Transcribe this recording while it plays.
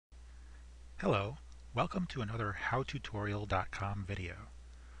Hello, welcome to another howtutorial.com video.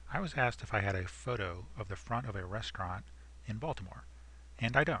 I was asked if I had a photo of the front of a restaurant in Baltimore,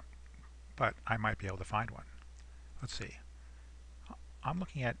 and I don't, but I might be able to find one. Let's see. I'm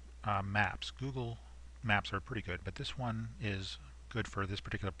looking at maps. Google Maps are pretty good, but this one is good for this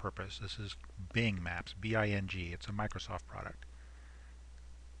particular purpose. This is Bing Maps, B-I-N-G. It's a Microsoft product.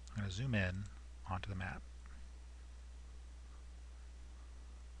 I'm going to zoom in onto the map.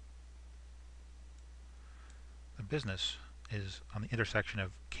 The business is on the intersection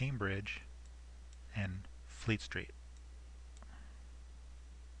of Cambridge and Fleet Street.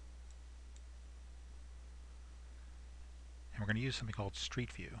 And we're going to use something called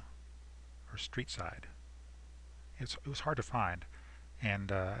Street View or Street Side. It was hard to find,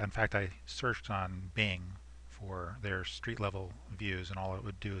 and in fact I searched on Bing for their street level views, and all it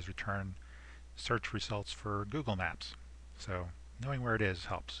would do is return search results for Google Maps. So knowing where it is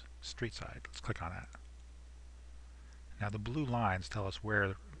helps. Street Side. Let's click on that. Now the blue lines tell us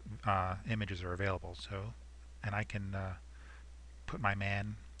where images are available. And I can put my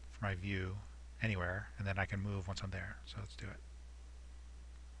man for my view anywhere, and then I can move once I'm there. So let's do it.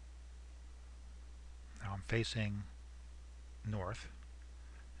 Now I'm facing north,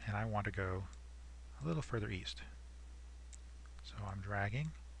 and I want to go a little further east. So I'm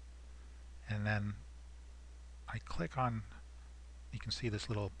dragging, and then I click on, you can see this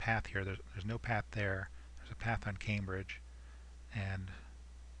little path here. There's no path there. There's a path on Cambridge, and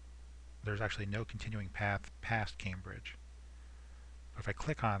there's actually no continuing path past Cambridge. But if I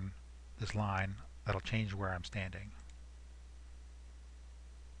click on this line, that'll change where I'm standing.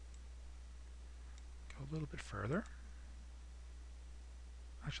 Go a little bit further.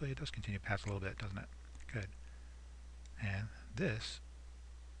 Actually, it does continue past a little bit, doesn't it? Good. And this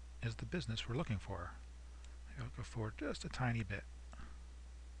is the business we're looking for. I'll go forward just a tiny bit.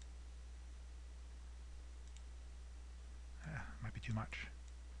 Might be too much.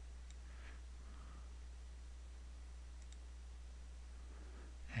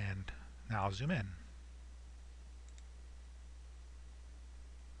 And now I'll zoom in.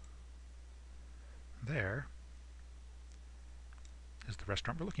 There is the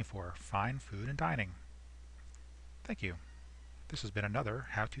restaurant we're looking for, Fine Food and Dining. Thank you. This has been another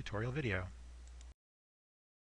How Tutorial video.